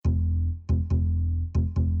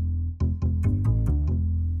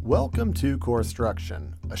Welcome to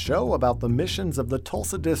Corpstruction, a show about the missions of the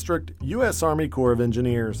Tulsa District, U.S. Army Corps of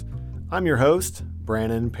Engineers. I'm your host,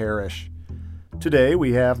 Brannon Parrish. Today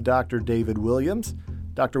we have Dr. David Williams.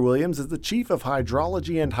 Dr. Williams is the Chief of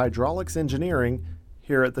Hydrology and Hydraulics Engineering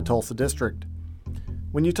here at the Tulsa District.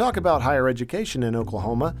 When you talk about higher education in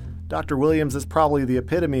Oklahoma, Dr. Williams is probably the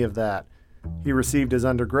epitome of that. He received his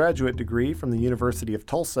undergraduate degree from the University of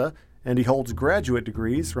Tulsa, and he holds graduate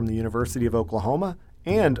degrees from the University of Oklahoma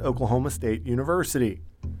and Oklahoma State University.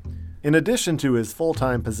 In addition to his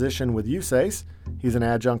full-time position with USACE, he's an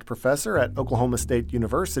adjunct professor at Oklahoma State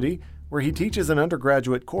University, where he teaches an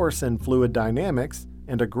undergraduate course in fluid dynamics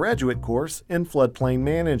and a graduate course in floodplain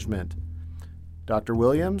management. Dr.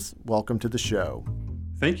 Williams, welcome to the show.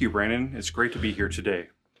 Thank you, Brandon. It's great to be here today.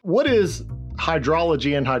 What is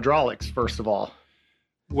hydrology and hydraulics, first of all?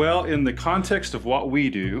 Well, in the context of what we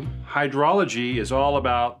do, hydrology is all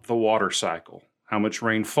about the water cycle. How much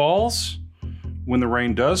rain falls, when the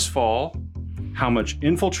rain does fall, how much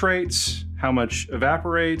infiltrates, how much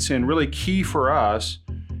evaporates, and really key for us,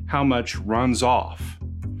 how much runs off.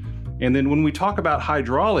 And then when we talk about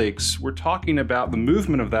hydraulics, we're talking about the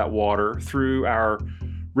movement of that water through our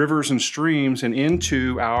rivers and streams and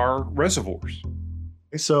into our reservoirs.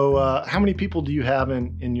 So how many people do you have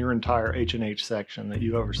in your entire H&H section that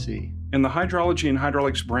you oversee? In the hydrology and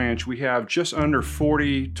hydraulics branch, we have just under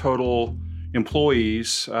 40 total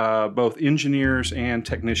employees, both engineers and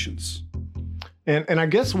technicians. And I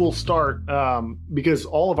guess we'll start because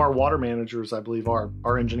all of our water managers, I believe,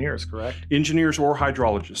 are engineers, correct? Engineers or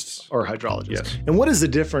hydrologists. Or hydrologists. Yes. And what is the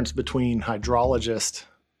difference between hydrologist?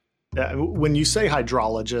 When you say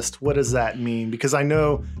hydrologist, what does that mean? Because I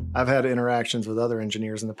know I've had interactions with other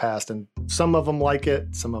engineers in the past, and some of them like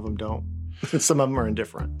it, some of them don't. Some of them are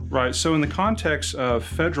indifferent. Right. So in the context of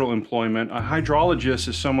federal employment, a hydrologist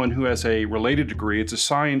is someone who has a related degree. It's a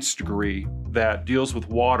science degree that deals with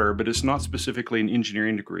water, but it's not specifically an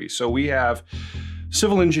engineering degree. So we have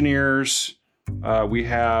civil engineers, we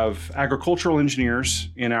have agricultural engineers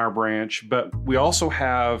in our branch, but we also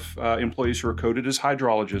have employees who are coded as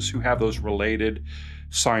hydrologists who have those related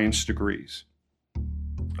science degrees.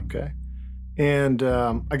 Okay. And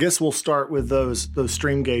I guess we'll start with those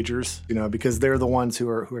stream gaugers, because they're the ones who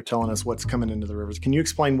are telling us what's coming into the rivers. Can you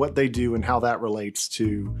explain what they do and how that relates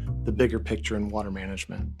to the bigger picture in water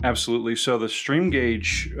management? Absolutely. So the stream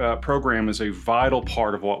gauge program is a vital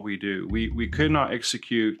part of what we do. We could not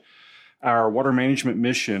execute our water management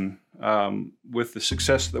mission with the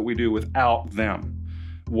success that we do without them.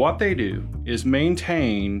 What they do is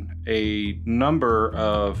maintain a number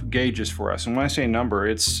of gauges for us. And when I say number,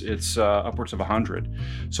 it's upwards of 100.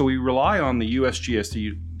 So we rely on the USGS,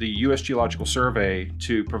 the U.S. Geological Survey,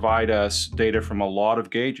 to provide us data from a lot of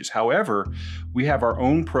gauges. However, we have our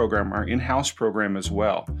own program, our in-house program as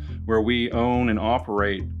well, where we own and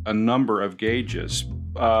operate a number of gauges.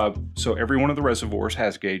 So every one of the reservoirs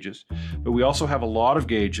has gauges, but we also have a lot of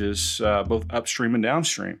gauges, both upstream and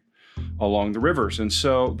downstream, along the rivers. And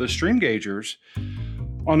so the stream gaugers,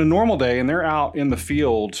 on a normal day, and they're out in the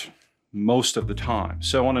field most of the time.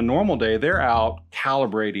 So on a normal day, they're out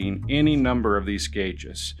calibrating any number of these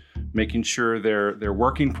gauges, making sure they're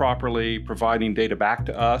working properly, providing data back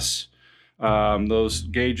to us. Those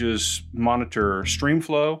gauges monitor stream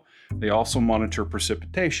flow. They also monitor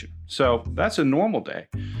precipitation. So that's a normal day.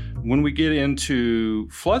 When we get into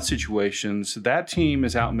flood situations, that team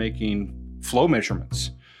is out making flow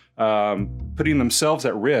measurements, putting themselves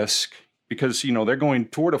at risk because, they're going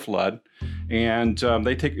toward a flood, and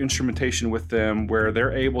they take instrumentation with them where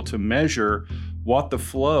they're able to measure what the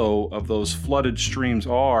flow of those flooded streams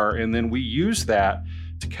are, and then we use that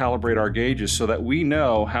to calibrate our gauges so that we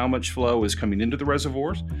know how much flow is coming into the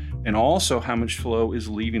reservoirs and also how much flow is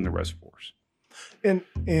leaving the reservoirs. And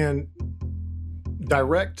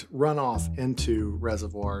direct runoff into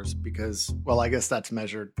reservoirs, because, well, I guess that's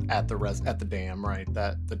measured at the dam, right?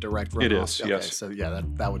 That the direct runoff. It is, okay, yes. So yeah,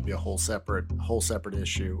 that would be a whole separate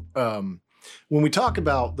issue. When we talk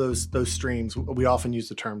about those streams, we often use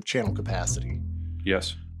the term channel capacity.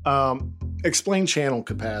 Yes. Explain channel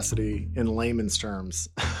capacity in layman's terms.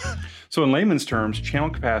 So in layman's terms,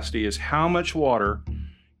 channel capacity is how much water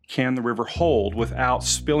can the river hold without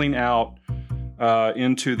spilling out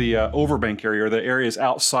into the overbank area, or the areas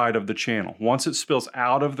outside of the channel. Once it spills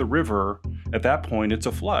out of the river, at that point, it's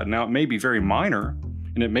a flood. Now, it may be very minor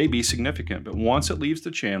and it may be significant, but once it leaves the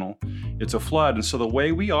channel, it's a flood. And so the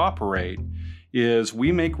way we operate is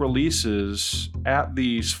we make releases at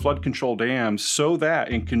these flood control dams so that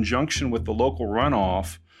in conjunction with the local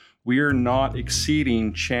runoff, we are not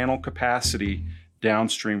exceeding channel capacity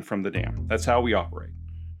downstream from the dam. That's how we operate.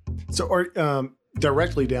 So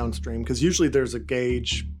directly downstream, because usually there's a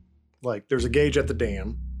gauge, at the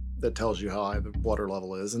dam that tells you how high the water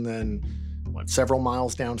level is, and then several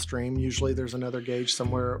miles downstream, usually there's another gauge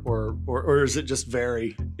somewhere, or does it just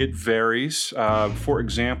vary? It varies. For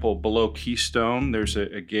example, below Keystone, there's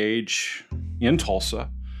a gauge in Tulsa,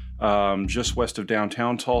 just west of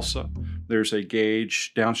downtown Tulsa. There's a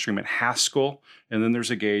gauge downstream at Haskell, and then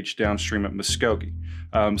there's a gauge downstream at Muskogee.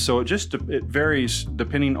 So it varies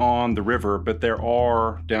depending on the river, but there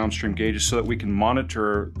are downstream gauges so that we can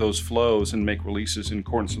monitor those flows and make releases in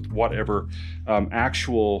accordance with whatever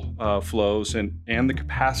actual flows and the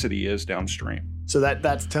capacity is downstream. So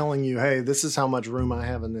that's telling you, hey, this is how much room I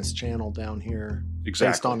have in this channel down here,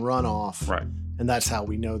 exactly, based on runoff. Right. And that's how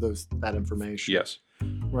we know that information. Yes.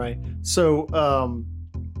 Right. So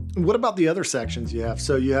what about the other sections you have?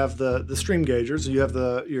 So you have the stream gaugers, you have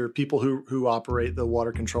your people who operate the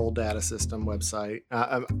water control data system website.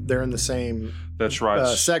 They're in the same that's right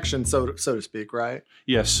section, so to speak, right?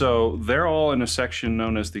 Yes. So they're all in a section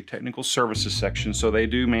known as the technical services section. So they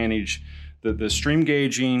do manage the stream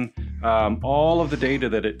gauging, all of the data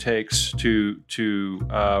that it takes to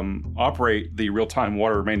operate the real-time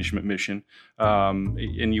water management mission.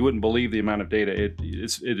 And you wouldn't believe the amount of data. It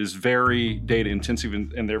is very data intensive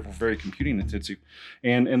and therefore very computing intensive.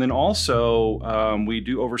 And then also we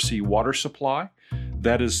do oversee water supply.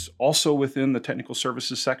 That is also within the technical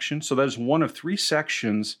services section. So that is one of 3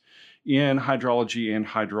 sections in hydrology and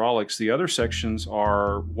hydraulics. The other sections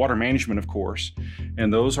are water management, of course,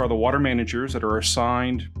 and those are the water managers that are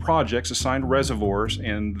assigned projects, assigned reservoirs,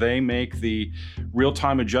 and they make the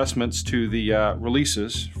real-time adjustments to the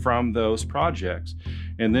releases from those projects.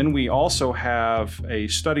 And then we also have a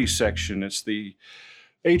studies section. It's the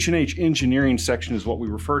H&H engineering section is what we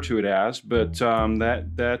refer to it as, but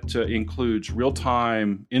that includes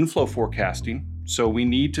real-time inflow forecasting. So we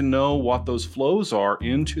need to know what those flows are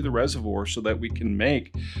into the reservoir so that we can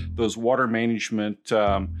make those water management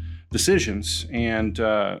decisions and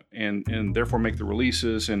therefore make the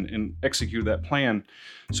releases and execute that plan.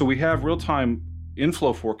 So we have real-time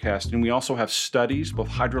inflow forecasting. We also have studies, both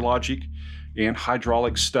hydrologic and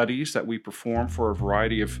hydraulic studies that we perform for a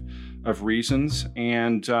variety of reasons.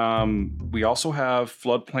 And we also have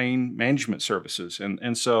floodplain management services.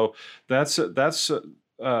 And so that's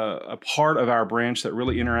a part of our branch that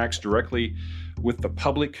really interacts directly with the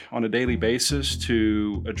public on a daily basis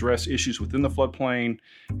to address issues within the floodplain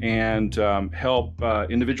and help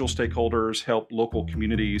individual stakeholders, help local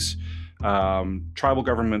communities, tribal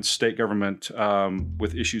governments, state government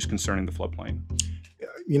with issues concerning the floodplain.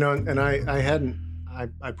 You know, and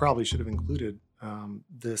I probably should have included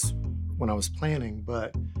this when I was planning,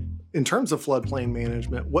 but in terms of floodplain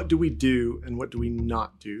management, what do we do and what do we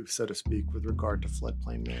not do, so to speak, with regard to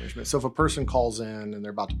floodplain management? So if a person calls in and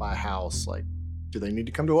they're about to buy a house, do they need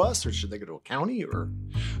to come to us or should they go to a county? Or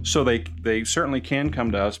so they certainly can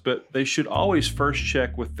come to us, but they should always first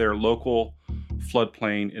check with their local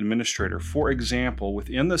floodplain administrator. For example,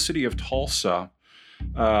 within the city of Tulsa,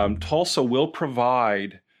 Tulsa will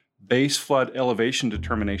provide base flood elevation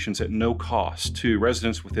determinations at no cost to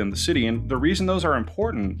residents within the city. And the reason those are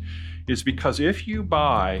important is because if you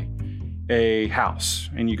buy a house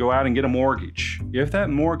and you go out and get a mortgage, if that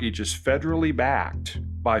mortgage is federally backed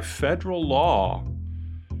by federal law,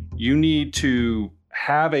 you need to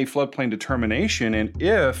have a floodplain determination. And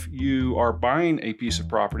if you are buying a piece of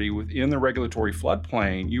property within the regulatory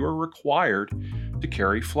floodplain, you are required to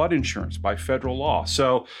carry flood insurance by federal law.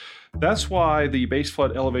 So that's why the base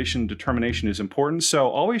flood elevation determination is important. So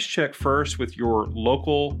always check first with your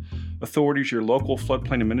local authorities, your local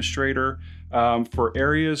floodplain administrator. For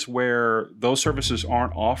areas where those services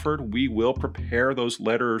aren't offered, we will prepare those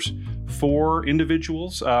letters for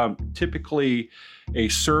individuals. Typically, a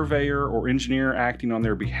surveyor or engineer acting on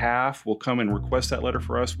their behalf will come and request that letter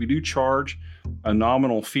for us. We do charge a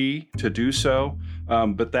nominal fee to do so,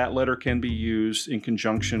 but that letter can be used in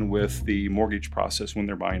conjunction with the mortgage process when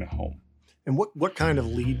they're buying a home. And what kind of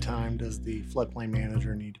lead time does the floodplain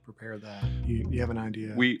manager need to prepare that? You have an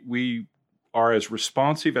idea? We are as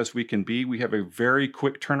responsive as we can be. We have a very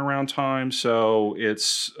quick turnaround time, so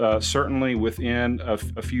it's certainly within a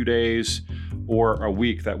few days or a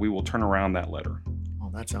week that we will turn around that letter. Oh,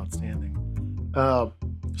 that's outstanding.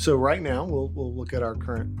 So right now, we'll look at our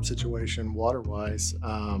current situation water-wise.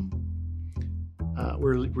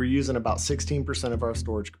 We're using about 16% of our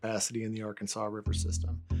storage capacity in the Arkansas River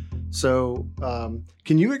system. So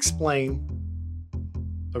can you explain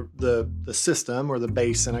the system or the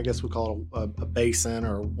basin? I guess we call it a basin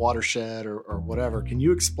or watershed or whatever. Can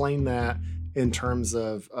you explain that in terms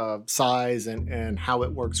of size and how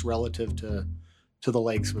it works relative to the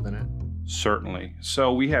lakes within it? Certainly.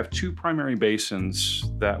 So we have two primary basins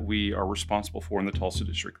that we are responsible for in the Tulsa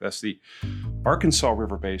District. That's the Arkansas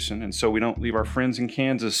River Basin, and so we don't leave our friends in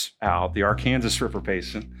Kansas out, the Arkansas River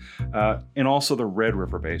Basin, and also the Red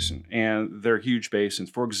River Basin. And they're huge basins.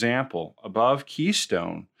 For example, above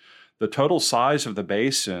Keystone, the total size of the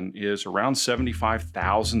basin is around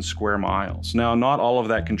 75,000 square miles. Now, not all of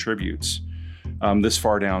that contributes this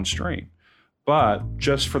far downstream. But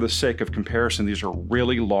just for the sake of comparison, these are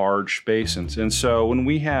really large basins. And so when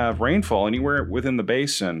we have rainfall anywhere within the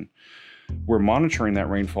basin, we're monitoring that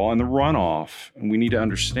rainfall and the runoff. And we need to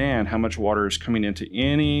understand how much water is coming into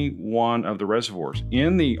any one of the reservoirs.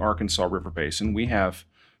 In the Arkansas River Basin, we have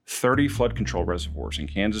 30 flood control reservoirs in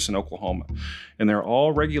Kansas and Oklahoma. And they're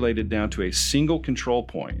all regulated down to a single control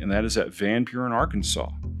point, and that is at Van Buren,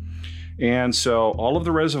 Arkansas. And so all of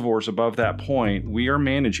the reservoirs above that point, we are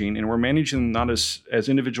managing, and we're managing them not as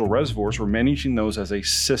individual reservoirs, we're managing those as a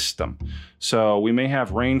system. So we may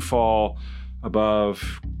have rainfall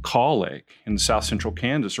above Kaw Lake in south central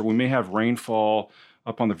Kansas, or we may have rainfall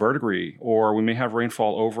up on the Verdigris, or we may have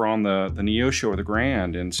rainfall over on the Neosho or the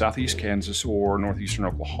Grand in southeast Kansas or northeastern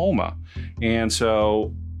Oklahoma. And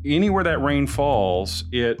so anywhere that rain falls,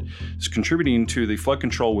 it is contributing to the flood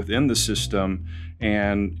control within the system,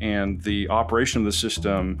 and the operation of the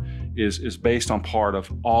system is based on part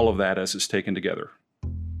of all of that as it's taken together.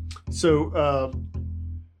 So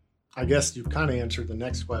I guess you've kind of answered the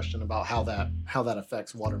next question about how that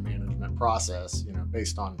affects water management process,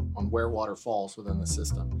 based on where water falls within the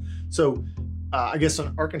system. So I guess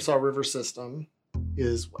an Arkansas River system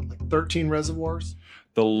is like 13 reservoirs?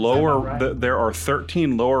 There are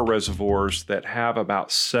 13 lower reservoirs that have about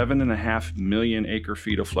 7.5 million acre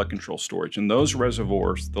feet of flood control storage. And those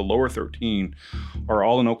reservoirs, the lower 13, are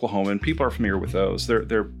all in Oklahoma, and people are familiar with those.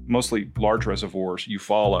 They're mostly large reservoirs: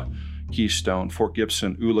 Eufaula, Keystone, Fort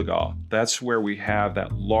Gibson, Oologah. That's where we have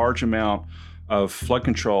that large amount of flood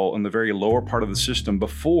control in the very lower part of the system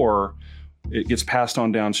before it gets passed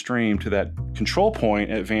on downstream to that control point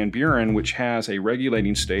at Van Buren, which has a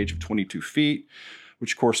regulating stage of 22 feet,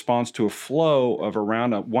 which corresponds to a flow of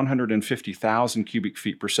around 150,000 cubic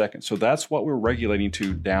feet per second. So that's what we're regulating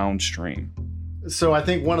to downstream. So I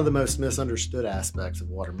think one of the most misunderstood aspects of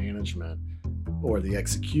water management, or the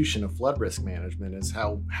execution of flood risk management, is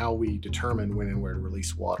how we determine when and where to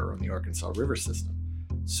release water on the Arkansas River system.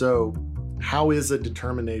 So how is a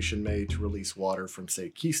determination made to release water from, say,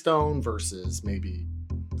 Keystone versus maybe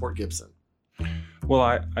Fort Gibson? Well,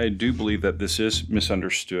 I do believe that this is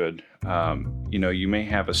misunderstood. You may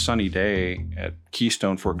have a sunny day at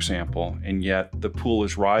Keystone, for example, and yet the pool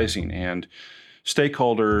is rising, and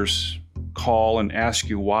stakeholders call and ask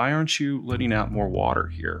you, why aren't you letting out more water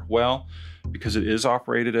here? Well, because it is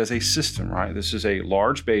operated as a system, right? This is a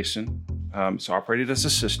large basin. It's operated as a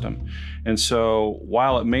system. And so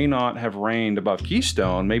while it may not have rained above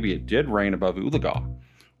Keystone, maybe it did rain above Oologah,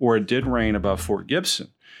 or it did rain above Fort Gibson.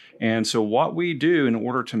 And so what we do in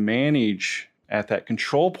order to manage at that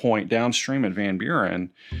control point downstream at Van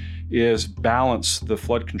Buren is balance the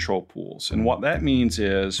flood control pools. And what that means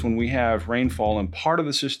is when we have rainfall in part of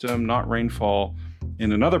the system, not rainfall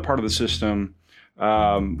in another part of the system,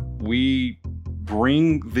 we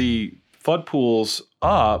bring the flood pools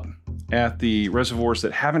up at the reservoirs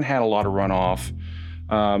that haven't had a lot of runoff,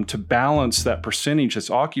 to balance that percentage that's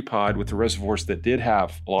occupied with the reservoirs that did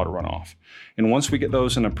have a lot of runoff. And once we get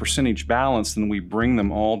those in a percentage balance, then we bring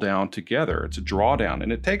them all down together. It's a drawdown,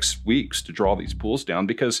 and it takes weeks to draw these pools down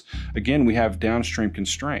because, again, we have downstream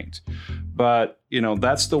constraints. But,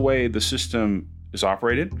 that's the way the system is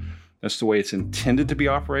operated. That's the way it's intended to be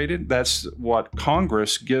operated. That's what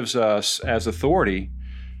Congress gives us as authority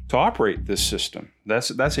to operate this system. That's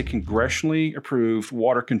a congressionally approved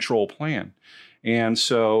water control plan. And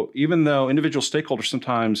so even though individual stakeholders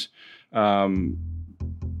sometimes don't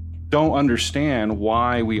understand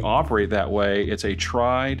why we operate that way, it's a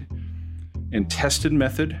tried and tested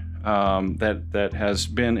method that has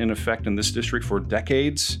been in effect in this district for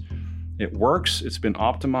decades. It works, it's been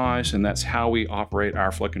optimized, and that's how we operate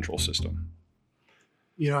our flood control system.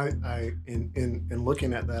 In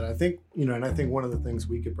looking at that, I think, and I think one of the things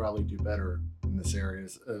we could probably do better in this area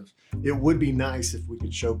is it would be nice if we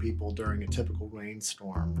could show people during a typical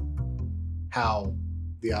rainstorm how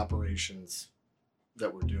the operations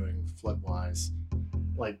that we're doing flood-wise,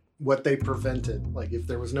 like what they prevented, like if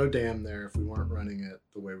there was no dam there, if we weren't running it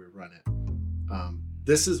the way we run it,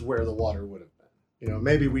 this is where the water would have been.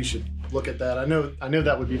 Maybe we should look at that. I know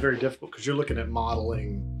that would be very difficult because you're looking at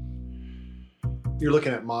modeling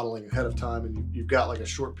ahead of time, and you've got like a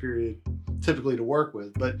short period typically to work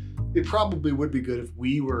with. But it probably would be good if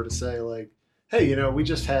we were to say, like, hey, we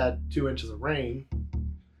just had 2 inches of rain.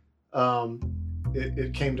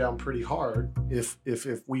 It came down pretty hard. If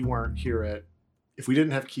we weren't here if we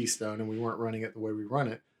didn't have Keystone and we weren't running it the way we run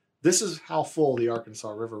it, this is how full the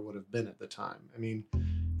Arkansas River would have been at the time. I mean,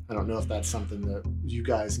 I don't know if that's something that you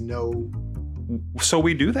guys know. So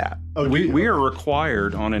we do that. Oh, we are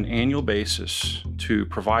required on an annual basis to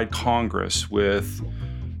provide Congress with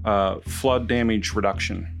flood damage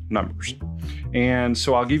reduction numbers. And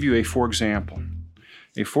so I'll give you a for example.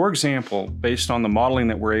 Based on the modeling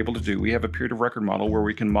that we're able to do, we have a period of record model where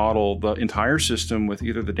we can model the entire system with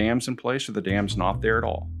either the dams in place or the dams not there at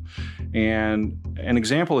all. And an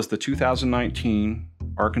example is the 2019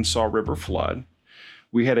 Arkansas River flood.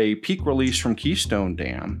 We had a peak release from Keystone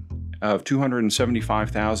Dam of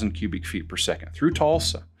 275,000 cubic feet per second through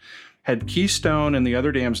Tulsa. Had Keystone and the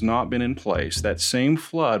other dams not been in place, that same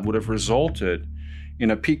flood would have resulted in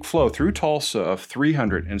a peak flow through Tulsa of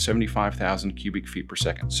 375,000 cubic feet per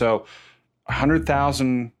second. So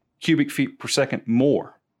 100,000 cubic feet per second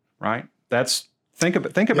more, right? Think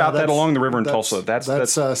about that along the river in Tulsa. That's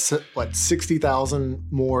 60,000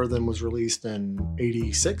 more than was released in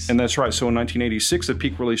 86? And that's right. So in 1986, the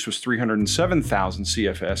peak release was 307,000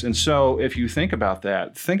 CFS. And so if you think about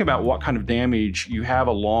that, think about what kind of damage you have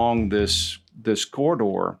along this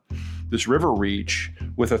corridor, this river reach,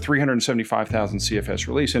 with a 375,000 CFS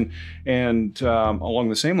release. And along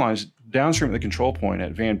the same lines, downstream at the control point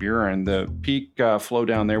at Van Buren, the peak flow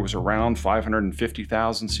down there was around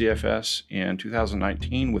 550,000 CFS in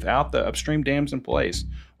 2019 without the upstream dams in place.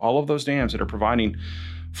 All of those dams that are providing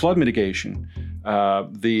flood mitigation,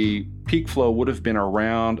 the peak flow would have been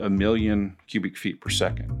around 1 million cubic feet per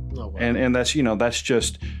second. Oh, wow. And that's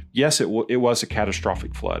just, yes, it was a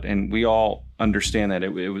catastrophic flood. And we all understand that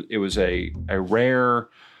it was a rare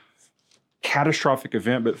catastrophic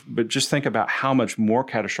event, but just think about how much more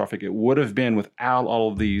catastrophic it would have been without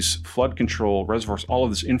all of these flood control reservoirs, all of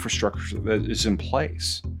this infrastructure that is in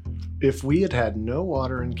place. If we had no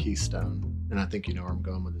water in Keystone, and I think you know where I'm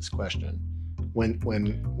going with this question, when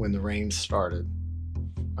the rain started,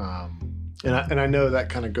 and I know that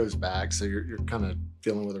kind of goes back, so you're kind of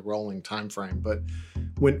dealing with a rolling time frame, but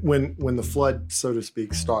when the flood, so to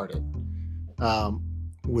speak, started,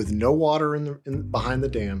 with no water behind the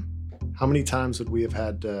dam, how many times would we have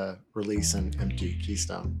had to release and empty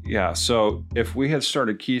Keystone? Yeah, so if we had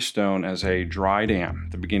started Keystone as a dry dam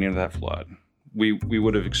at the beginning of that flood, we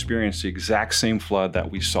would have experienced the exact same flood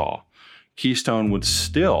that we saw. Keystone would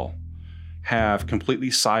still have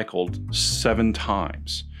completely cycled 7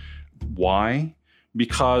 times. Why?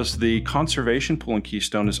 Because the conservation pool in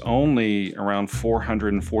Keystone is only around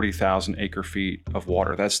 440,000 acre feet of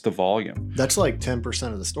water. That's the volume. That's like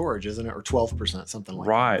 10% of the storage, isn't it? Or 12%, something like that.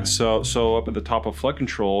 Right. So up at the top of flood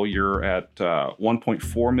control, you're at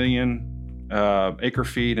 1.4 million acre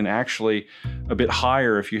feet, and actually a bit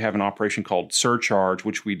higher if you have an operation called surcharge,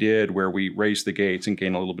 which we did, where we raised the gates and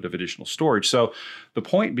gained a little bit of additional storage. So the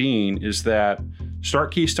point being is that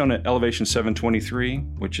start Keystone at elevation 723,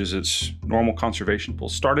 which is its normal conservation pool.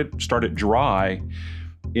 Start it dry.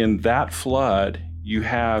 In that flood, you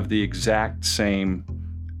have the exact same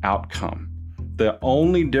outcome. The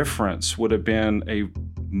only difference would have been a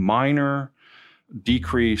minor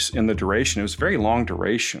decrease in the duration. It was a very long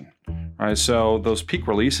duration. Right, so those peak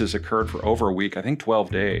releases occurred for over a week, I think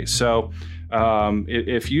 12 days. So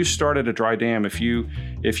if you started a dry dam, if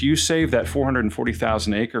you save that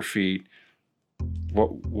 440,000 acre feet,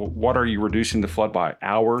 what are you reducing the flood by?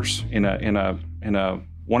 Hours in a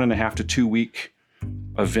 1.5 to 2 week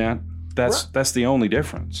event? That's the only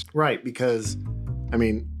difference. Right, because I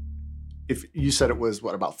mean, if you said it was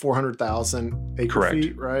about 400,000 acre Correct.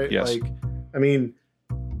 feet, right? Yes. Like, I mean,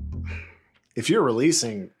 if you're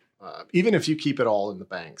releasing, even if you keep it all in the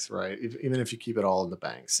banks, right? Even if you keep it all in the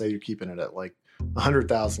banks, say you're keeping it at like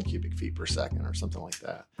 100,000 cubic feet per second or something like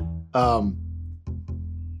that.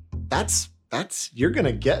 That's you're going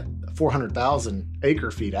to get 400,000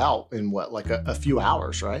 acre feet out in what, like a few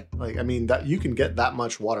hours, right? Like, I mean, that you can get that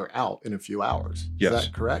much water out in a few hours. Yes. Is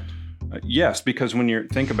that correct? Yes, because when you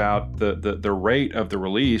think about the rate of the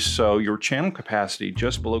release, so your channel capacity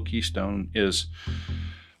just below Keystone is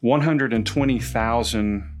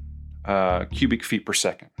 120,000 cubic feet per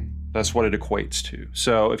second. That's what it equates to.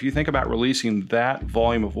 So if you think about releasing that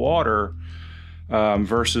volume of water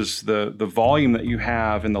versus the volume that you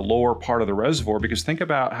have in the lower part of the reservoir, because think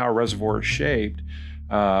about how a reservoir is shaped.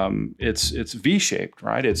 it's V-shaped,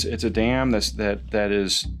 right? It's a dam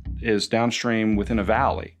that is downstream within a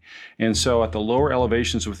valley. And so at the lower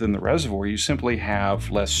elevations within the reservoir, you simply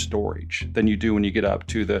have less storage than you do when you get up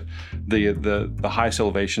to the highest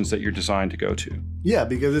elevations that you're designed to go to. Yeah,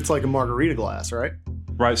 because it's like a margarita glass, right?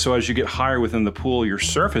 Right. So as you get higher within the pool, your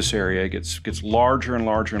surface area gets larger and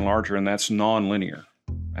larger and larger, and that's non-linear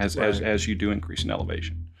as you do increase in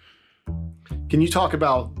elevation. Can you talk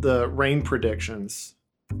about the rain predictions?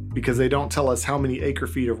 Because they don't tell us how many acre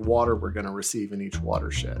feet of water we're going to receive in each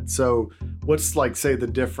watershed. So what's say the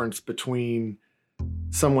difference between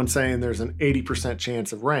someone saying there's an 80%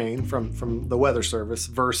 chance of rain from the Weather Service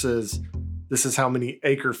versus this is how many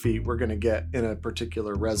acre feet we're going to get in a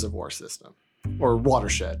particular reservoir system or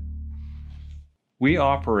watershed? We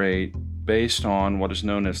operate based on what is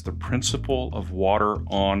known as the principle of water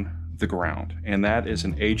on the ground, and that is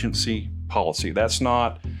an agency policy. That's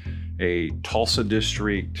not a Tulsa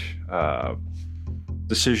District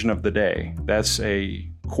decision of the day. That's a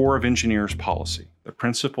Corps of Engineers policy, the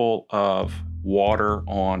principle of water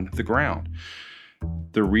on the ground.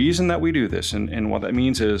 The reason that we do this, and what that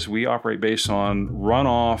means is we operate based on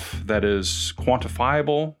runoff that is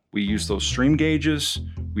quantifiable. We use those stream gauges.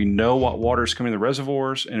 We know what water is coming in the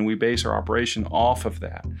reservoirs, and we base our operation off of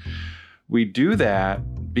that. We do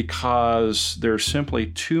that because there's simply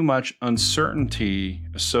too much uncertainty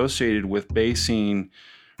associated with basing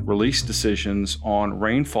release decisions on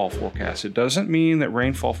rainfall forecasts. It doesn't mean that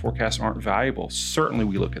rainfall forecasts aren't valuable. Certainly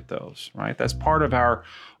we look at those, right? That's part of our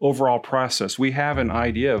overall process. We have an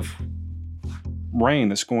idea of rain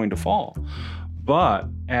that's going to fall. But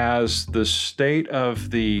as the state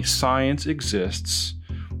of the science exists,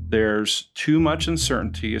 there's too much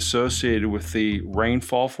uncertainty associated with the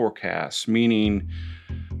rainfall forecast, meaning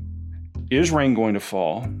is rain going to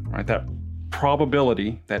fall, right? That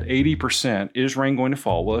probability, that 80%, is rain going to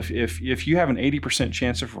fall? Well, if you have an 80%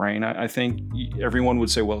 chance of rain, I think everyone would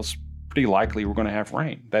say, well, it's pretty likely we're going to have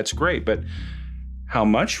rain. That's great, but how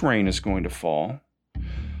much rain is going to fall?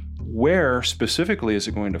 Where specifically is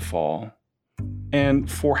it going to fall?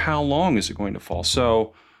 And for how long is it going to fall?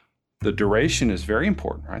 So the duration is very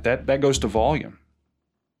important, right? That goes to volume.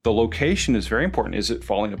 The location is very important. Is it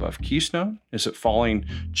falling above Keystone? Is it falling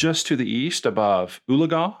just to the east above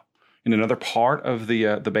Oologah in another part of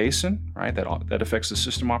the basin, right? That affects the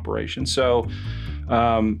system operation. So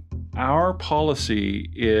our policy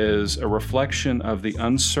is a reflection of the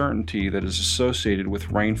uncertainty that is associated with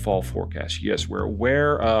rainfall forecasts. Yes, we're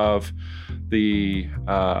aware of the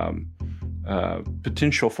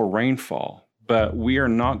potential for rainfall, but we are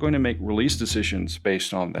not going to make release decisions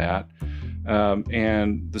based on that.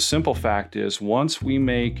 And the simple fact is, once we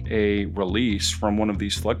make a release from one of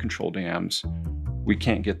these flood control dams, we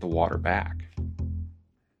can't get the water back.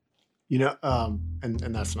 And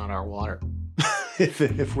that's not our water.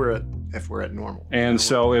 if we're at normal. And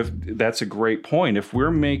so if that's a great point. If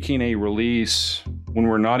we're making a release when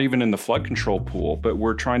we're not even in the flood control pool, but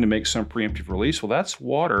we're trying to make some preemptive release, well, that's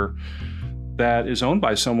water that is owned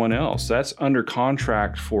by someone else. That's under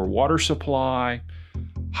contract for water supply,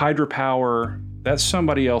 hydropower. That's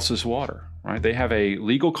somebody else's water, right? They have a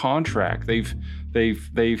legal contract. They've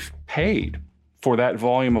paid for that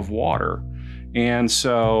volume of water, and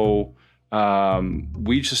so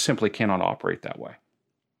we just simply cannot operate that way.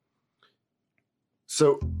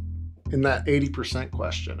 So, in that 80%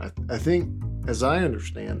 question, I think, as I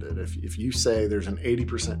understand it, if you say there's an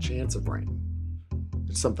 80% chance of rain,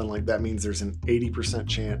 something like that means there's an 80%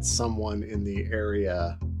 chance someone in the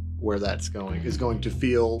area where that's going is going to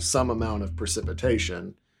feel some amount of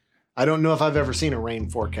precipitation. I don't know if I've ever seen a rain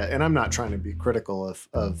forecast, and I'm not trying to be critical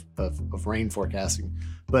of rain forecasting,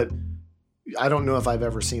 but I don't know if I've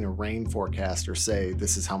ever seen a rain forecaster say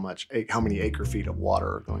this is how many acre feet of water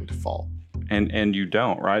are going to fall. And you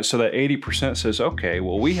don't, right? So that 80% says, okay,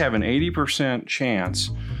 well, we have an 80%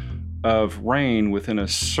 chance of rain within a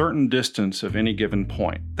certain distance of any given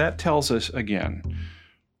point. That tells us, again,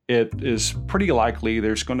 it is pretty likely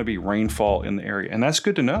there's going to be rainfall in the area. And that's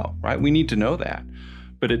good to know, right? We need to know that.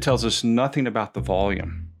 But it tells us nothing about the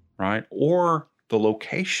volume, right? Or the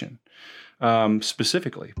location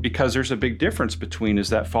specifically, because there's a big difference between, is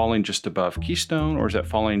that falling just above Keystone, or is that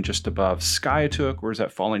falling just above Skiatook, or is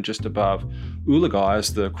that falling just above Oologah?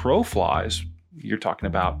 As the crow flies, you're talking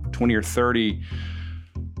about 20 or 30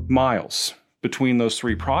 miles between those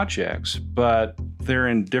three projects, but they're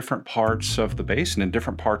in different parts of the basin and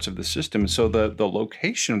different parts of the system. So the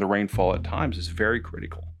location of the rainfall at times is very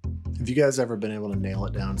critical. Have you guys ever been able to nail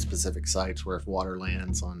it down specific sites where if water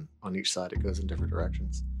lands on each side, it goes in different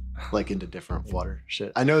directions, like into different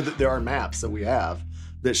watershed? I know that there are maps that we have,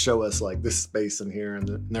 that show us like this space in here,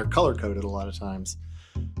 and they're color coded a lot of times.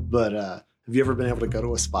 But have you ever been able to go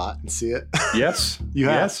to a spot and see it? Yes. You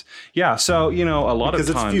have? Yes. Yeah. So, a lot because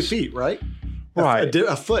of times. Because it's a few feet, right? Right.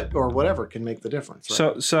 A foot or whatever can make the difference.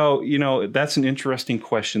 Right? So that's an interesting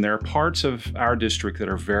question. There are parts of our district that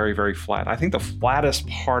are very, very flat. I think the flattest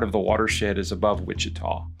part of the watershed is above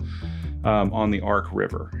Wichita on the Ark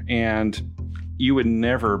River. And you would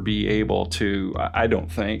never be able to, I don't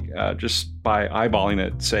think, just by eyeballing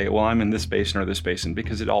it, say, well, I'm in this basin or this basin,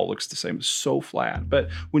 because it all looks the same. It's so flat. But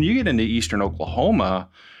when you get into eastern Oklahoma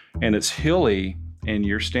and it's hilly, and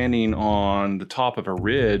you're standing on the top of a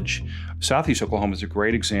ridge, southeast Oklahoma is a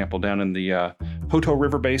great example down in the Poteau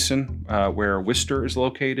River Basin where Wister is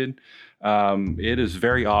located. It is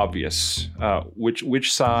very obvious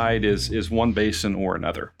which side is one basin or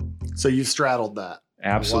another. So you straddled that.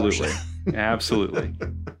 Absolutely. Absolutely.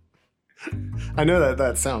 I know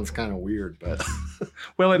that sounds kind of weird, but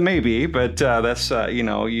well, it may be, but that's you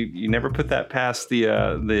never put that past the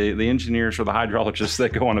engineers or the hydrologists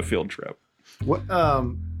that go on a field trip. What are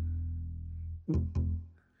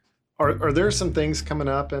there some things coming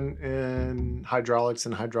up in hydraulics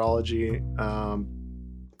and hydrology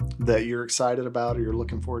that you're excited about or you're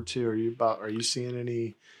looking forward to? Are you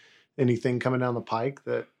seeing anything coming down the pike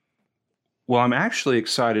that? Well, I'm actually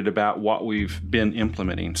excited about what we've been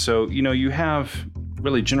implementing. So, you have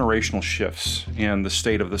really generational shifts in the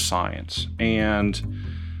state of the science, and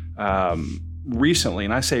recently,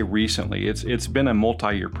 and I say recently, it's been a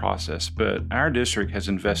multi-year process, but our district has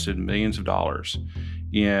invested millions of dollars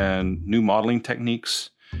in new modeling techniques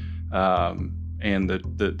and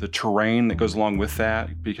the terrain that goes along with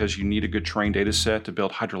that, because you need a good terrain data set to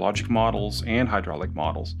build hydrologic models and hydraulic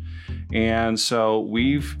models. And so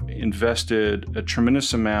we've invested a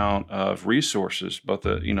tremendous amount of resources, both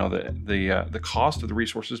the cost of the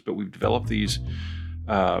resources, but we've developed these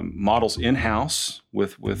models in-house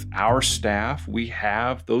with our staff. We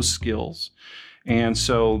have those skills. And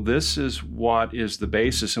so this is what is the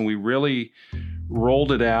basis. And we really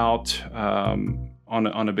rolled it out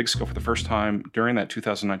on a big scale for the first time during that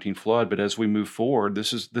 2019 flood. But as we move forward,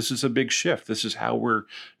 this is a big shift. This is how we're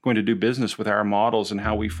going to do business with our models and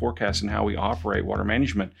how we forecast and how we operate water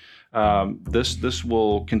management. This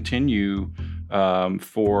will continue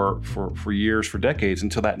for years, for decades,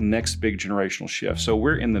 until that next big generational shift. So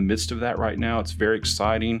we're in the midst of that right now. It's very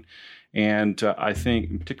exciting. And I think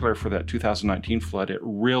in particular for that 2019 flood, it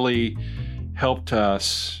really helped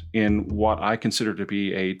us in what I consider to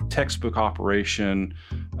be a textbook operation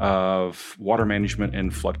of water management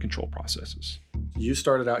and flood control processes. You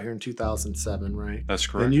started out here in 2007, right? That's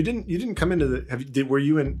correct. And you didn't come into were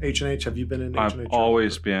you in H&H? Have you been in H&H? I've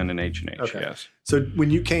always been in H&H, okay. Yes. So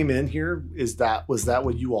when you came in here, was that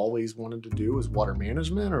what you always wanted to do, was water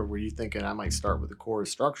management, or were you thinking I might start with the core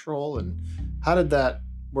structural? And how did that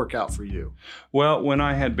work out for you? Well, when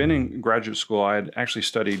I had been in graduate school, I had actually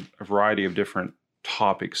studied a variety of different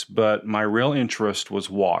topics, but my real interest was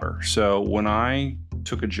water. So when I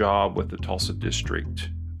took a job with the Tulsa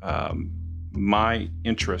district, my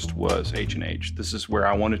interest was H&H. This is where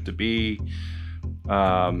I wanted to be.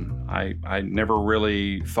 I never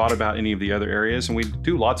really thought about any of the other areas, and we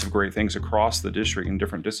do lots of great things across the district in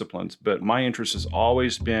different disciplines, but my interest has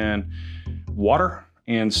always been water.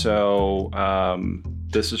 And so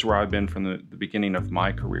this is where I've been from the beginning of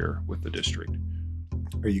my career with the district.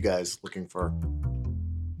 Are you guys looking for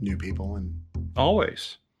new people? And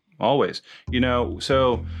Always.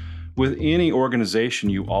 So with any organization,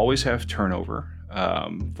 you always have turnover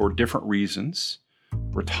for different reasons.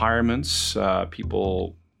 Retirements,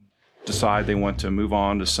 people decide they want to move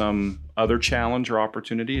on to some other challenge or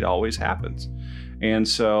opportunity. It always happens. And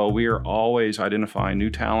so we are always identifying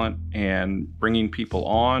new talent and bringing people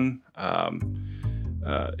on.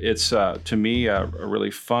 It's, to me, a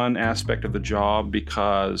really fun aspect of the job,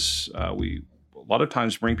 because we a lot of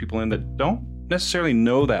times bring people in that don't necessarily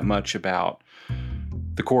know that much about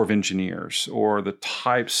the Corps of Engineers or the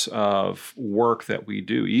types of work that we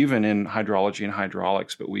do, even in hydrology and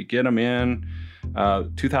hydraulics, but we get them in.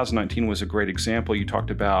 2019 was a great example. You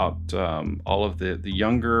talked about all of the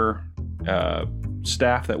younger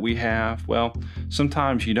staff that we have. Well,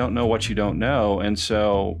 sometimes you don't know what you don't know. And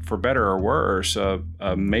so for better or worse, a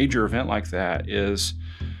major event like that is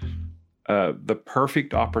the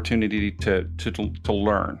perfect opportunity to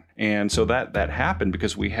learn. And so that happened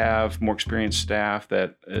because we have more experienced staff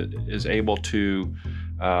that is able to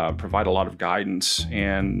provide a lot of guidance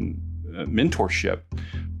and mentorship.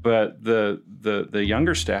 But the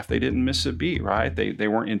younger staff, they didn't miss a beat, right? They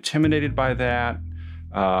weren't intimidated by that.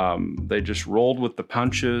 They just rolled with the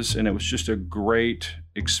punches, and it was just a great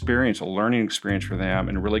experience, a learning experience for them,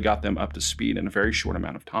 and really got them up to speed in a very short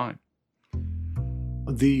amount of time.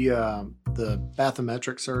 The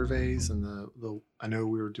bathymetric surveys and the I know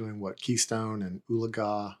we were doing Keystone and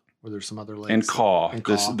Oologah. Were there some other lakes? And Kaw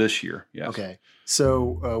this year, yes. Okay.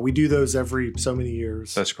 So we do those every so many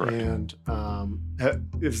years. That's correct. And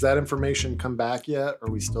has that information come back yet? Or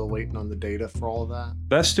are we still waiting on the data for all of that?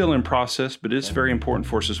 That's still in process, but it's very important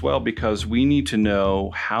for us as well because we need to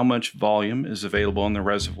know how much volume is available in the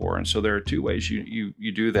reservoir. And so there are two ways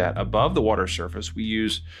you do that. Above the water surface, we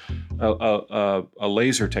use a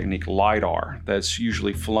laser technique, LIDAR, that's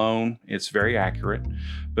usually flown. It's very accurate.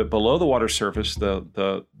 But below the water surface,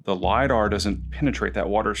 the LIDAR doesn't penetrate that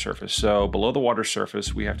water surface. So below the water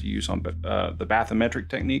surface, we have to use the bathymetric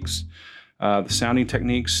techniques, the sounding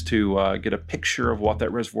techniques to get a picture of what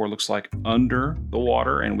that reservoir looks like under the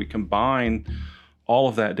water. And we combine all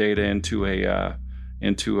of that data into a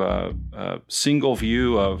single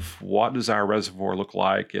view of what does our reservoir look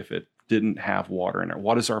like if it didn't have water in it?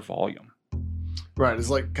 What is our volume? Right, it's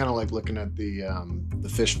kind of like looking at the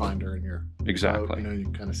fish finder in your exactly. boat.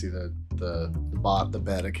 You kind of see the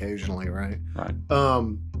bed occasionally, right? Right.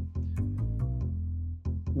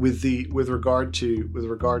 With regard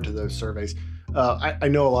to those surveys, I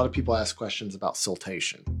know a lot of people ask questions about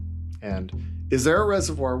siltation, and is there a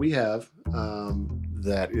reservoir we have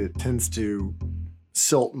that it tends to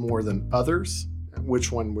silt more than others?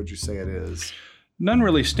 Which one would you say it is? None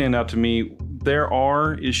really stand out to me. There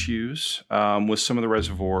are issues with some of the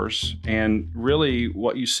reservoirs, and really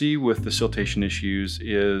what you see with the siltation issues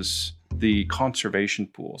is the conservation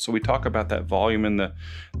pool. So we talk about that volume in the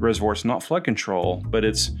reservoir. It's not flood control, but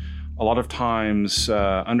it's a lot of times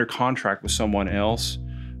under contract with someone else.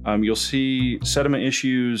 You'll see sediment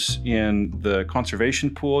issues in the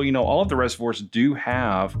conservation pool. All of the reservoirs do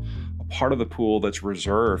have a part of the pool that's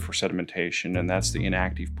reserved for sedimentation, and that's the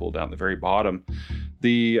inactive pool down at the very bottom.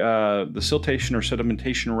 The siltation or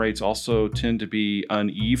sedimentation rates also tend to be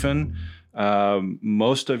uneven.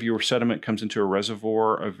 Most of your sediment comes into a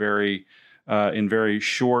reservoir in very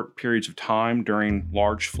short periods of time during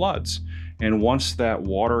large floods. And once that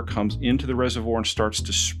water comes into the reservoir and starts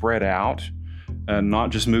to spread out, not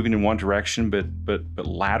just moving in one direction, but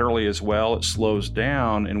laterally as well, it slows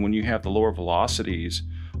down. And when you have the lower velocities,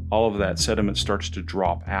 all of that sediment starts to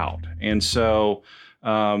drop out. And so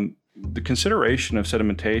the consideration of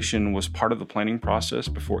sedimentation was part of the planning process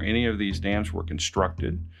before any of these dams were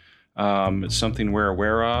constructed. It's something we're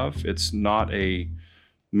aware of. It's not a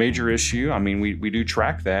major issue. I mean, we do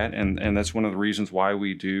track that, and that's one of the reasons why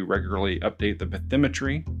we do regularly update the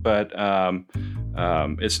bathymetry, but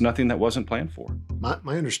it's nothing that wasn't planned for.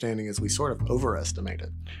 My understanding is we sort of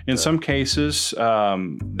overestimated. In some cases,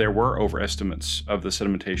 there were overestimates of the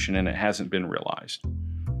sedimentation, and it hasn't been realized.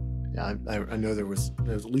 Yeah, I know there was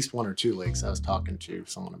at least one or two lakes I was talking to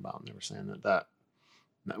someone about, and they were saying that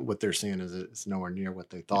what they're seeing is it's nowhere near what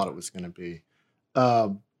they thought it was going to be.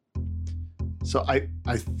 So I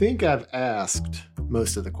think I've asked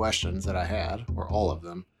most of the questions that I had, or all of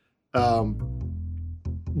them.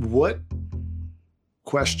 What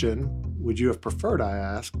question would you have preferred I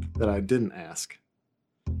asked that I didn't ask?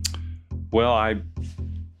 Well, I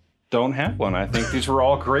don't have one. I think these were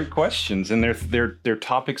all great questions, and they're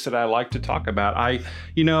topics that I like to talk about. I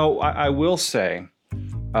will say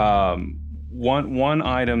one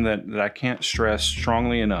item that I can't stress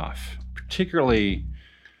strongly enough, particularly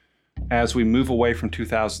as we move away from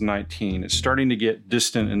 2019. It's starting to get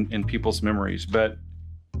distant in people's memories, but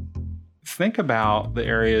think about the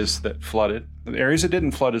areas that flooded, the areas that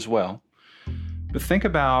didn't flood as well. But think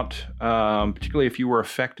about, particularly if you were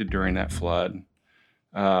affected during that flood,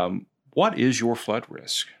 what is your flood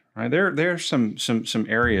risk? Right? There are some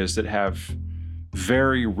areas that have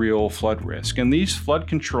very real flood risk, and these flood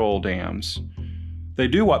control dams, they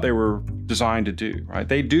do what they were designed to do. Right?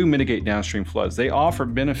 They do mitigate downstream floods. They offer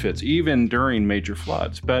benefits even during major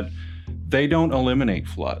floods, but they don't eliminate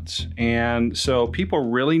floods. And so people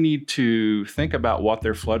really need to think about what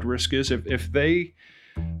their flood risk is. If they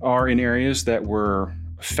are in areas that were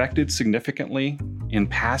affected significantly in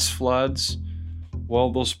past floods,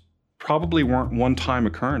 well, those probably weren't one-time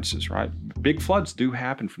occurrences, right? Big floods do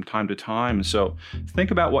happen from time to time. And so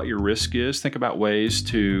think about what your risk is. Think about ways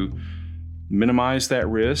to minimize that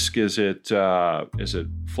risk. Is it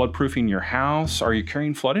floodproofing your house? Are you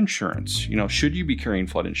carrying flood insurance? Should you be carrying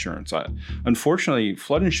flood insurance? Unfortunately,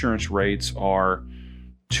 flood insurance rates are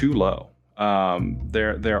too low.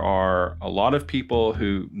 There are a lot of people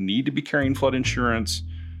who need to be carrying flood insurance.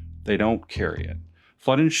 They don't carry it.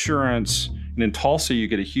 Flood insurance, and in Tulsa, you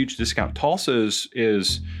get a huge discount. Tulsa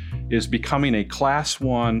is becoming a Class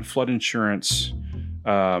 1 flood insurance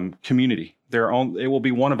community. It will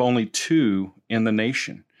be one of only 2 in the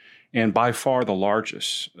nation, and by far the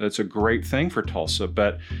largest. That's a great thing for Tulsa,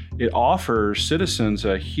 but it offers citizens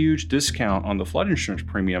a huge discount on the flood insurance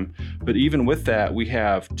premium. But even with that, we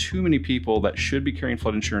have too many people that should be carrying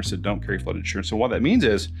flood insurance that don't carry flood insurance. And what that means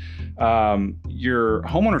is your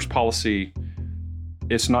homeowner's policy,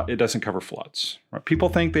 it doesn't cover floods. Right? People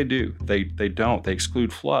think they do. They don't. They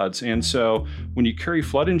exclude floods. And so when you carry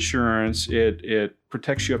flood insurance, it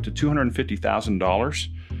protects you up to $250,000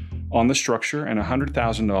 on the structure and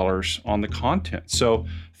 $100,000 on the content. So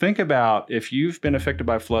think about if you've been affected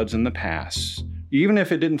by floods in the past, even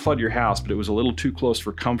if it didn't flood your house, but it was a little too close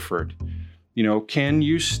for comfort, can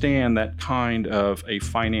you stand that kind of a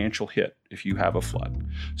financial hit if you have a flood?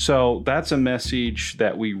 So that's a message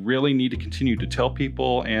that we really need to continue to tell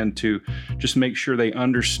people and to just make sure they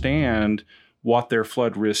understand what their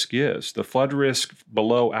flood risk is. The flood risk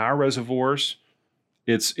below our reservoirs,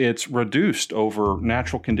 it's reduced over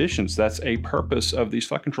natural conditions. That's a purpose of these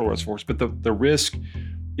flood control reservoirs, but the risk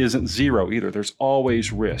isn't zero either. There's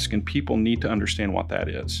always risk, and people need to understand what that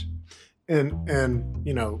is. And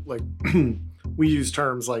like we use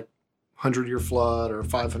terms like 100-year flood or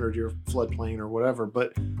 500-year floodplain or whatever,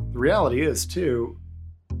 but the reality is too,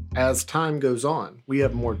 as time goes on, we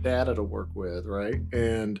have more data to work with, right?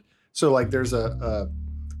 And so like there's a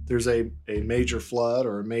major flood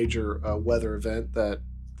or a major weather event that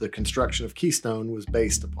the construction of Keystone was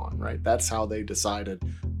based upon, right? That's how they decided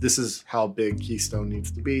this is how big Keystone needs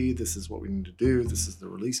to be. This is what we need to do. This is the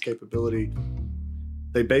release capability.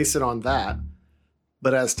 They base it on that.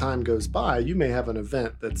 But as time goes by, you may have an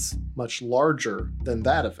event that's much larger than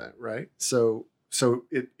that event, right? So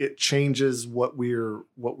it changes what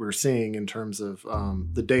we're seeing in terms of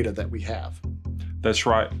the data that we have. That's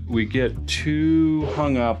right. We get too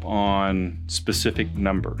hung up on specific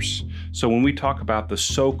numbers. So when we talk about the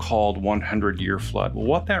so-called 100-year flood, well,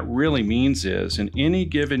 what that really means is in any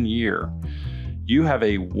given year, you have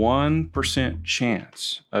a 1%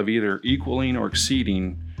 chance of either equaling or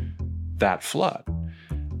exceeding that flood.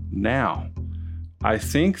 Now, I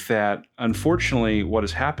think that unfortunately what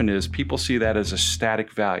has happened is people see that as a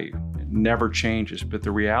static value. It never changes. But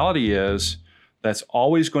the reality is that's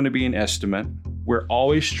always going to be an estimate. We're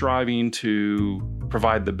always striving to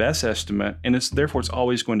provide the best estimate, and therefore it's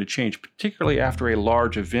always going to change, particularly after a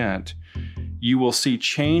large event. You will see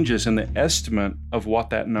changes in the estimate of what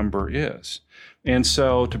that number is. And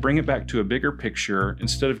so to bring it back to a bigger picture,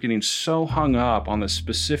 instead of getting so hung up on the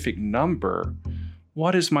specific number,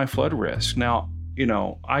 what is my flood risk? Now,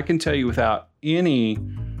 I can tell you without any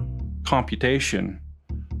computation,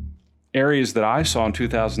 areas that I saw in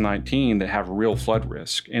 2019 that have real flood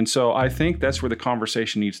risk. And so I think that's where the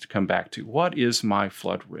conversation needs to come back to. What is my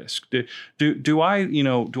flood risk? Do I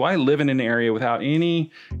live in an area without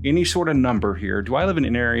any sort of number here? Do I live in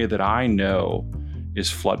an area that I know is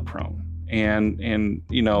flood prone? And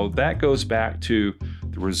that goes back to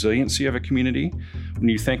the resiliency of a community. When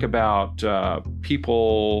you think about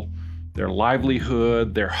people, their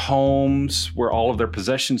livelihood, their homes, where all of their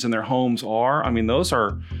possessions in their homes are, those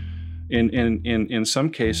are in some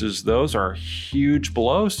cases, those are huge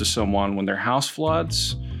blows to someone when their house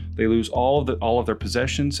floods. They lose all of their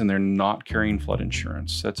possessions, and they're not carrying flood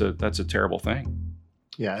insurance. That's a terrible thing.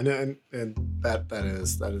 Yeah, and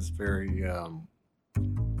that is very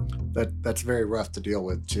that's very rough to deal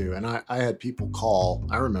with too. And I had people call.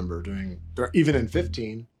 I remember even in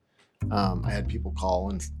 15. I had people call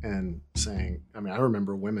and saying. I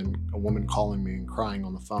remember a woman calling me and crying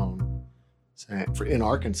on the phone, saying in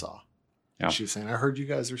Arkansas. Yeah. She was saying, "I heard you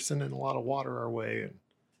guys are sending a lot of water our way,"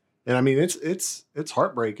 and it's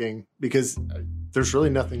heartbreaking because there's really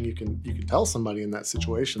nothing you can tell somebody in that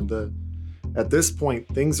situation. At this point,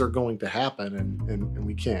 things are going to happen, and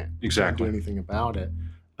we can't do anything about it.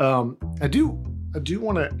 I do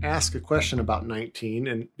want to ask a question about 19,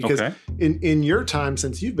 and because in your time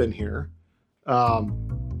since you've been here,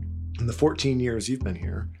 in the 14 years you've been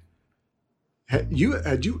here, had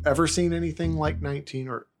you ever seen anything like 19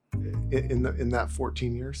 or in that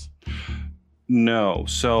 14 years? No.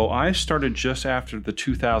 So I started just after the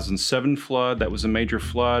 2007 flood. That was a major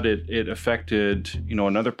flood. It affected,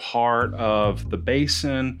 another part of the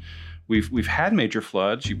basin. We've had major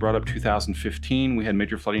floods. You brought up 2015. We had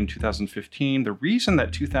major flooding in 2015. The reason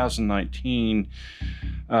that 2019,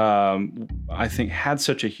 I think, had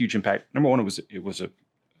such a huge impact, number one, it was a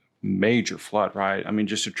major flood, right?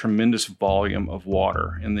 Just a tremendous volume of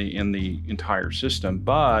water in the entire system.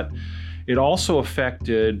 But it also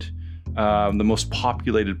affected the most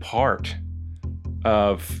populated part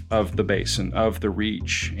of the basin, of the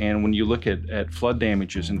reach. And when you look at flood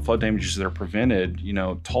damages and flood damages that are prevented,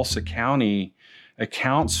 Tulsa County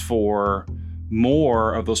accounts for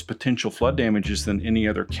more of those potential flood damages than any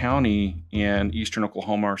other county in eastern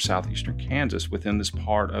Oklahoma or southeastern Kansas within this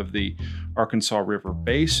part of the Arkansas River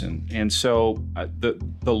Basin. And so the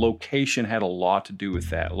location had a lot to do with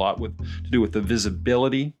that, to do with the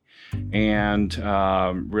visibility and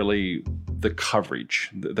really the coverage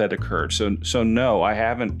that occurred. So no, I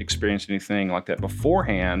haven't experienced anything like that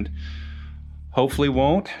beforehand. Hopefully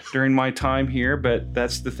won't during my time here, but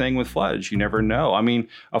that's the thing with floods. You never know. I mean,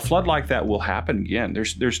 a flood like that will happen again.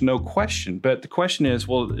 There's no question. But the question is,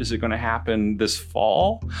 well, is it going to happen this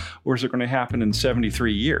fall, or is it going to happen in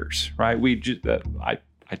 73 years, right?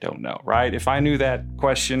 I don't know, right? If I knew that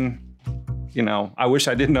question, I wish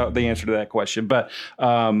I didn't know the answer to that question. But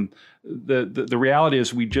the reality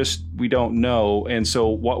is we don't know. And so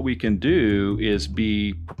what we can do is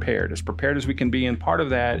be prepared as we can be. And part of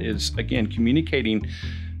that is, again, communicating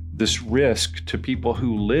this risk to people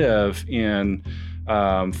who live in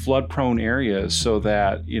flood-prone areas so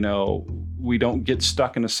that, we don't get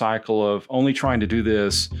stuck in a cycle of only trying to do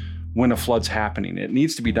this when a flood's happening. It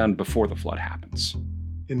needs to be done before the flood happens.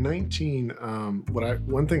 In 19,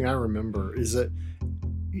 one thing I remember is that,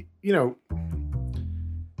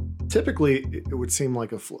 typically it would seem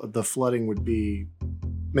like the flooding would be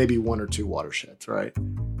maybe one or two watersheds, right?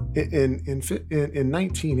 In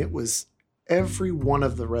 19, it was every one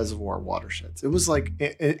of the reservoir watersheds. It was like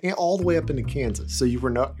all the way up into Kansas. So you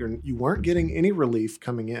weren't getting any relief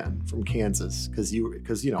coming in from Kansas because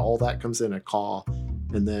all that comes in at Kaw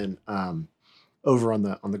and then over on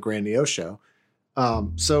the Grand Neosho.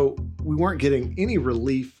 So we weren't getting any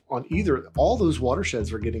relief on either. All those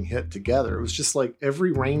watersheds were getting hit together. It was just like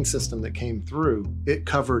every rain system that came through, it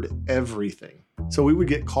covered everything. So we would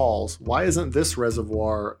get calls. Why isn't this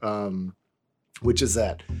reservoir, which is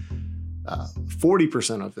at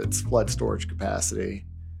 40% of its flood storage capacity,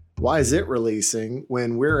 why is it releasing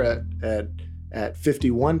when we're at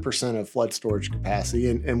 51% of flood storage capacity?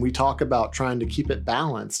 And we talk about trying to keep it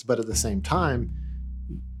balanced, but at the same time,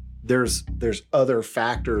 there's other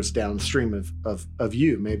factors downstream of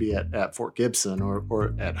you, maybe at Fort Gibson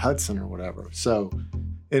or at Hudson or whatever. So,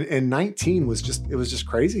 and 19 was just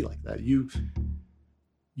crazy like that. You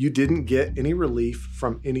didn't get any relief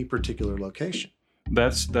from any particular location.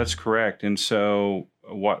 That's correct. And so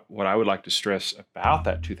what I would like to stress about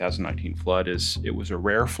that 2019 flood is it was a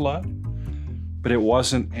rare flood, but it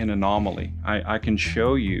wasn't an anomaly. I can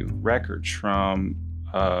show you records from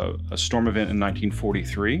a storm event in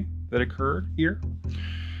 1943 that occurred here.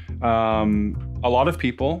 A lot of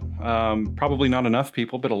people, probably not enough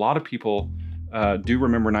people, but a lot of people do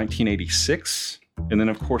remember 1986. And then,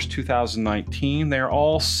 of course, 2019. They're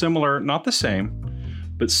all similar, not the same,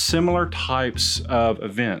 but similar types of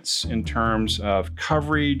events in terms of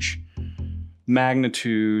coverage,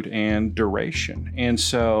 magnitude, and duration. And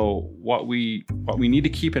so what we need to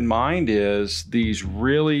keep in mind is these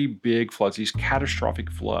really big floods, these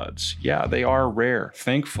catastrophic floods. Yeah, they are rare.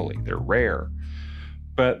 Thankfully, they're rare,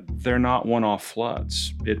 but they're not one-off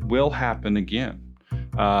floods. It will happen again.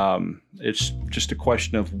 It's just a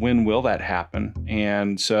question of when will that happen.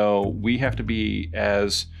 And so we have to be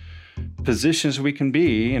as positioned as we can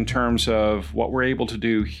be in terms of what we're able to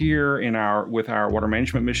do here with our water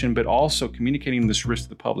management mission, but also communicating this risk to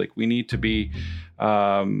the public. We need to be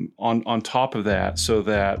on top of that so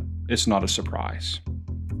it's not a surprise.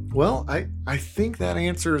 Well, I think that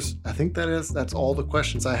answers, that's all the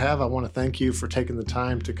questions I have. I want to thank you for taking the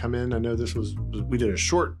time to come in. I know we did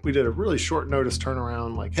a really short notice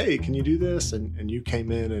turnaround, like, hey, can you do this? And you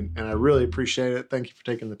came in and I really appreciate it. Thank you for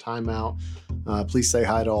taking the time out. Please say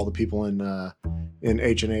hi to all the people in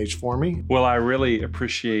H&H for me. Well, I really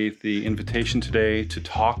appreciate the invitation today to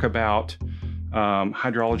talk about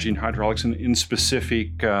hydrology and hydraulics, and in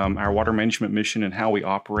specific, our water management mission and how we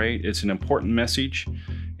operate. It's an important message,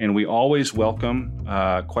 and we always welcome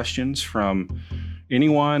questions from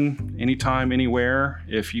anyone, anytime, anywhere.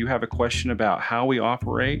 If you have a question about how we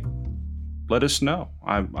operate, let us know.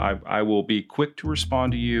 I will be quick to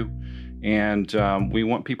respond to you, and we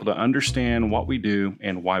want people to understand what we do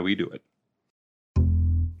and why we do it.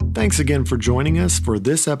 Thanks again for joining us for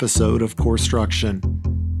this episode of COREstruction.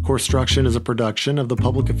 COREstruction is a production of the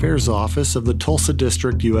Public Affairs Office of the Tulsa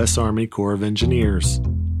District U.S. Army Corps of Engineers.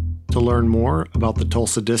 To learn more about the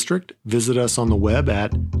Tulsa District, visit us on the web at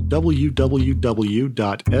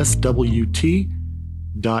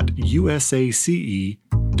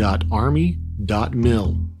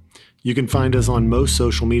www.swt.usace.army.mil. You can find us on most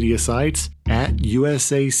social media sites at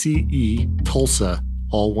USACE Tulsa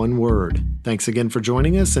all one word. Thanks again for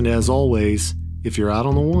joining us, and as always, if you're out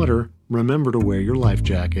on the water, remember to wear your life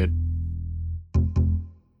jacket.